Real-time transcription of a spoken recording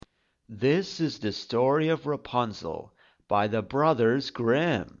This is the story of Rapunzel by the brothers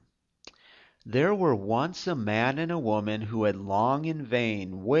Grimm. There were once a man and a woman who had long in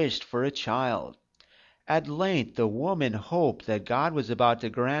vain wished for a child. At length the woman hoped that God was about to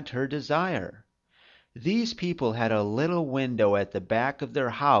grant her desire. These people had a little window at the back of their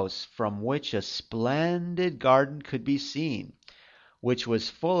house from which a splendid garden could be seen, which was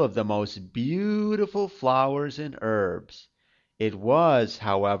full of the most beautiful flowers and herbs. It was,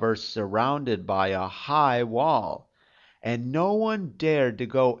 however, surrounded by a high wall, and no one dared to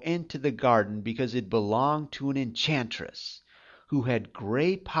go into the garden because it belonged to an enchantress, who had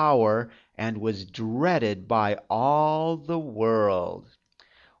great power and was dreaded by all the world.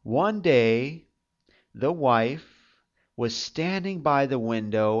 One day the wife was standing by the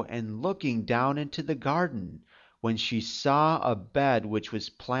window and looking down into the garden, when she saw a bed which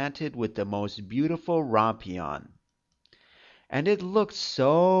was planted with the most beautiful rampion. And it looked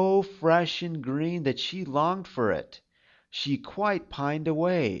so fresh and green that she longed for it. She quite pined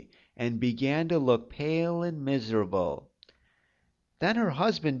away, and began to look pale and miserable. Then her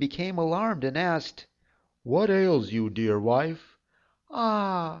husband became alarmed and asked, "What ails you, dear wife?"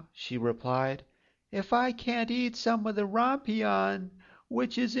 "Ah," she replied, "if I can't eat some of the rampion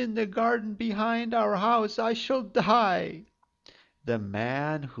which is in the garden behind our house, I shall die." The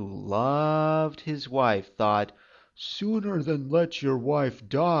man who loved his wife thought, "Sooner than let your wife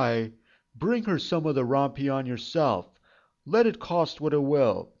die, bring her some of the rampion yourself, let it cost what it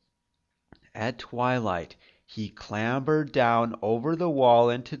will." At twilight he clambered down over the wall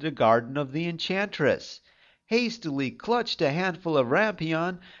into the garden of the enchantress, hastily clutched a handful of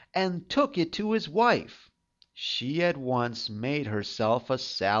rampion, and took it to his wife. She at once made herself a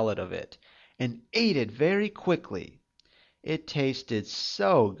salad of it, and ate it very quickly. It tasted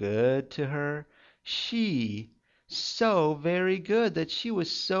so good to her, so very good, that she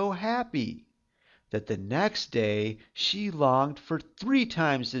was so happy, that the next day she longed for 3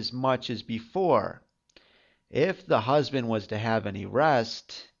 times as much as before. If the husband was to have any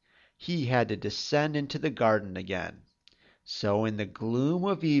rest, he had to descend into the garden again. So in the gloom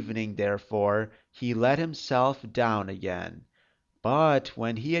of evening, therefore, he let himself down again. But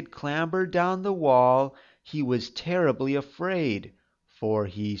when he had clambered down the wall, he was terribly afraid, for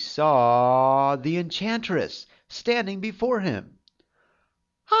he saw the enchantress standing before him.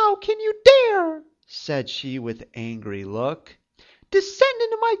 "How can you dare," said she with angry look, "descend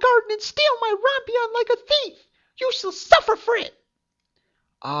into my garden and steal my rampion like a thief? You shall suffer for it."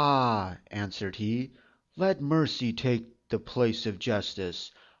 "Ah," answered he, "let mercy take the place of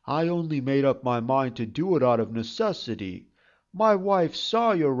justice. I only made up my mind to do it out of necessity. My wife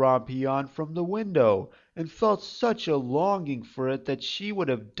saw your rampion from the window, and felt such a longing for it that she would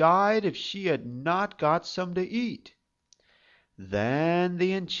have died if she had not got some to eat." Then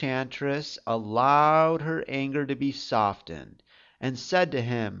the enchantress allowed her anger to be softened, and said to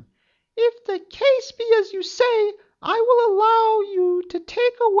him, "If the case be as you say, I will allow you to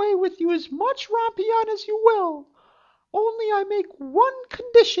take away with you as much rampion as you will. Only I make one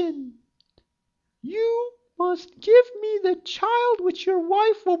condition. You must give me the child which your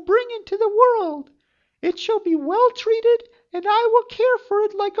wife will bring into the world. It shall be well treated, and I will care for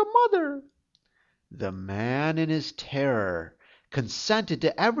it like a mother." The man in his terror consented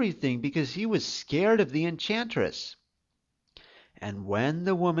to everything because he was scared of the enchantress. And when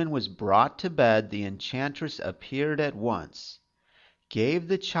the woman was brought to bed, the enchantress appeared at once, gave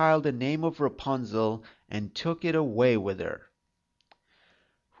the child the name of Rapunzel, and took it away with her.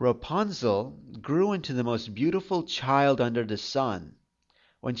 Rapunzel grew into the most beautiful child under the sun.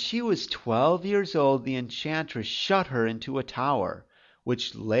 When she was 12 years old, the enchantress shut her into a tower,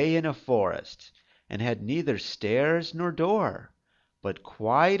 which lay in a forest, and had neither stairs nor door, but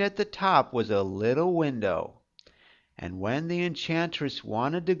quite at the top was a little window. And when the enchantress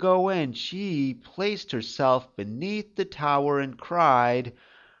wanted to go in, she placed herself beneath the tower and cried,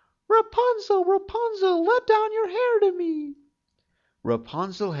 "Rapunzel, Rapunzel, let down your hair to me."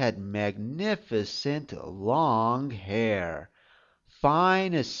 Rapunzel had magnificent long hair,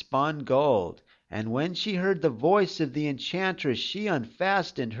 fine as spun gold, and when she heard the voice of the enchantress, she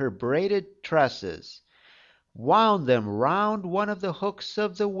unfastened her braided tresses, wound them round one of the hooks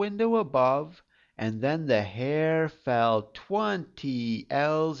of the window above, and then the hair fell 20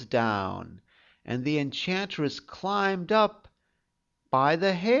 ells down, and the enchantress climbed up by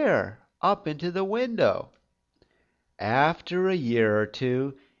the hair up into the window. After a year or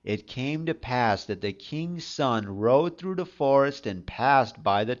two, it came to pass that the king's son rode through the forest and passed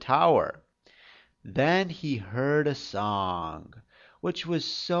by the tower. Then he heard a song, which was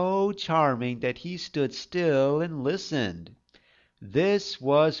so charming that he stood still and listened. This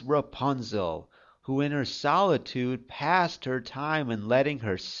was Rapunzel, who in her solitude passed her time in letting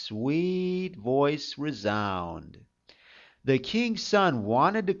her sweet voice resound. The king's son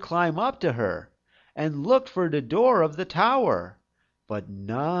wanted to climb up to her, and looked for the door of the tower, but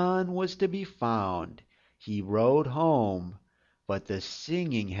none was to be found. He rode home, but the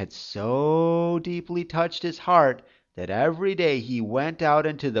singing had so deeply touched his heart that every day he went out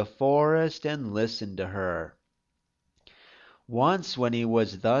into the forest and listened to her. Once when he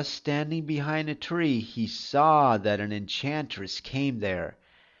was thus standing behind a tree, he saw that an enchantress came there,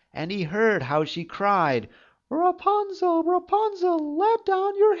 and he heard how she cried, "Rapunzel, Rapunzel, let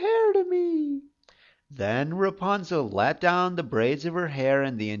down your hair to me." Then Rapunzel let down the braids of her hair,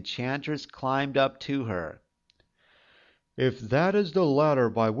 and the enchantress climbed up to her. "If that is the ladder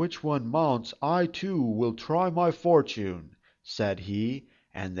by which one mounts, I too will try my fortune," said he,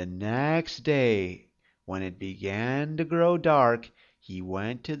 and the next day, when it began to grow dark, he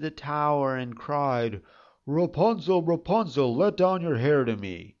went to the tower and cried, "Rapunzel, Rapunzel, let down your hair to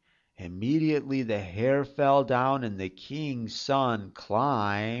me." Immediately the hair fell down, and the king's son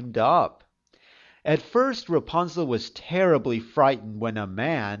climbed up. At first Rapunzel was terribly frightened when a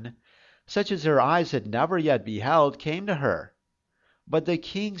man, such as her eyes had never yet beheld, came to her. But the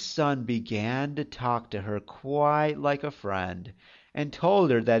king's son began to talk to her quite like a friend, and told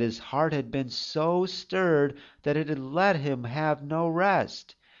her that his heart had been so stirred that it had let him have no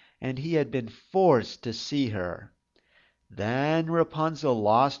rest, and he had been forced to see her. Then Rapunzel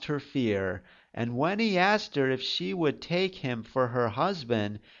lost her fear, and when he asked her if she would take him for her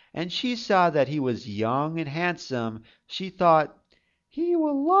husband, and she saw that he was young and handsome, she thought, "He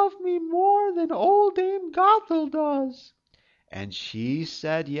will love me more than old Dame Gothel does." And she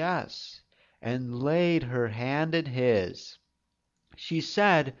said yes, and laid her hand in his. She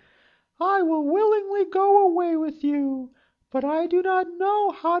said, "I will willingly go away with you, but I do not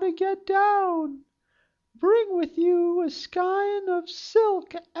know how to get down. Bring with you a skein of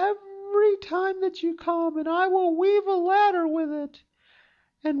silk every time that you come, and I will weave a ladder with it.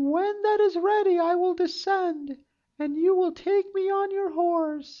 And when that is ready I will descend, and you will take me on your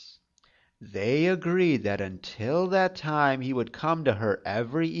horse." They agreed that until that time he would come to her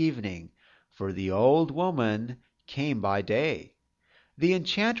every evening, for the old woman came by day. The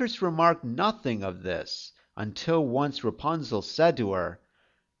enchantress remarked nothing of this, until once Rapunzel said to her,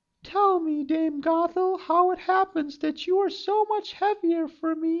 "Tell me, Dame Gothel, how it happens that you are so much heavier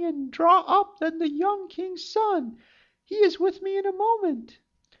for me and draw up than the young king's son. He is with me in a moment."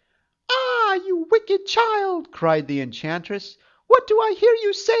 "Ah, you wicked child!" cried the enchantress. "What do I hear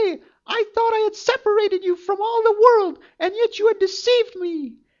you say? I thought I had separated you from all the world, and yet you had deceived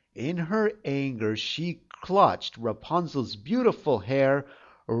me." In her anger she clutched Rapunzel's beautiful hair,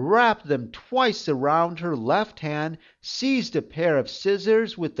 wrapped them twice around her left hand, seized a pair of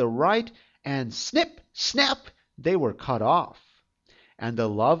scissors with the right, and snip, snap, they were cut off, and the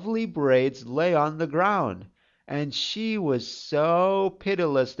lovely braids lay on the ground. And she was so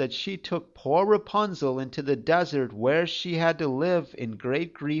pitiless that she took poor Rapunzel into the desert, where she had to live in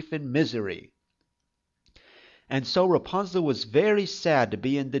great grief and misery. And so Rapunzel was very sad to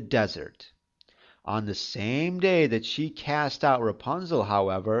be in the desert. On the same day that she cast out Rapunzel,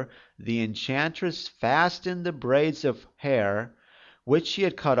 however, the enchantress fastened the braids of hair which she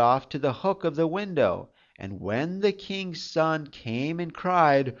had cut off to the hook of the window, and when the king's son came and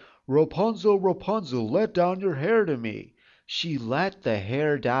cried, "Rapunzel, Rapunzel, let down your hair to me," she let the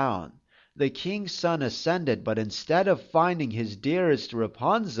hair down. The king's son ascended, but instead of finding his dearest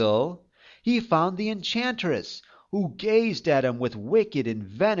Rapunzel, he found the enchantress, who gazed at him with wicked and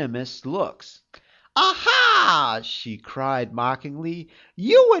venomous looks. "Aha!" she cried mockingly.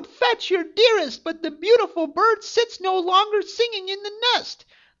 "You would fetch your dearest, but the beautiful bird sits no longer singing in the nest.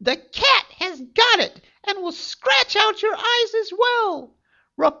 The cat has got it, and will scratch out your eyes as well.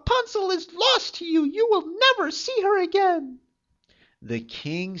 Rapunzel is lost to you. You will never see her again." The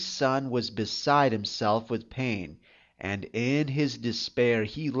king's son was beside himself with pain, and in his despair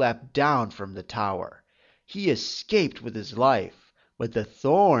he leapt down from the tower. He escaped with his life, but the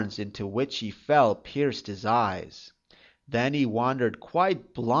thorns into which he fell pierced his eyes. Then he wandered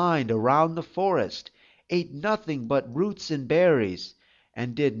quite blind around the forest, ate nothing but roots and berries,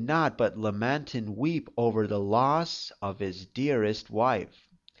 and did not but lament and weep over the loss of his dearest wife.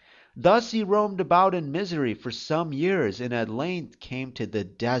 Thus he roamed about in misery for some years, and at length came to the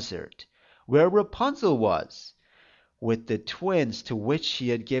desert, where Rapunzel was, with the twins to which she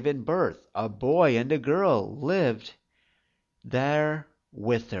had given birth. A boy and a girl lived there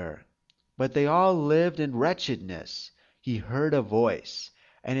with her, but they all lived in wretchedness. He heard a voice,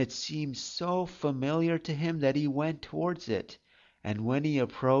 and it seemed so familiar to him that he went towards it, And when he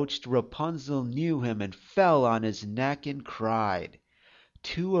approached, Rapunzel knew him and fell on his neck and cried.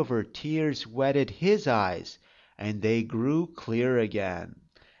 Two of her tears wetted his eyes, and they grew clear again,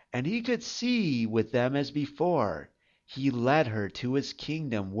 and he could see with them as before. He led her to his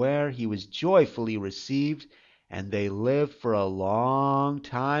kingdom, where he was joyfully received, and they lived for a long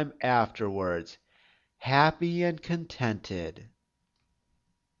time afterwards, happy and contented.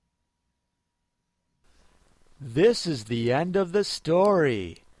 This is the end of the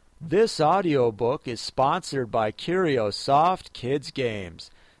story. This audiobook is sponsored by Curiosoft Kids Games.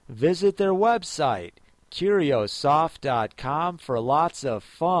 Visit their website, curiosoft.com, for lots of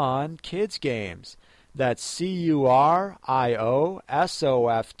fun kids games. That's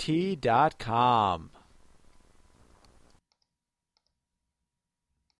CURIOSOFT.com.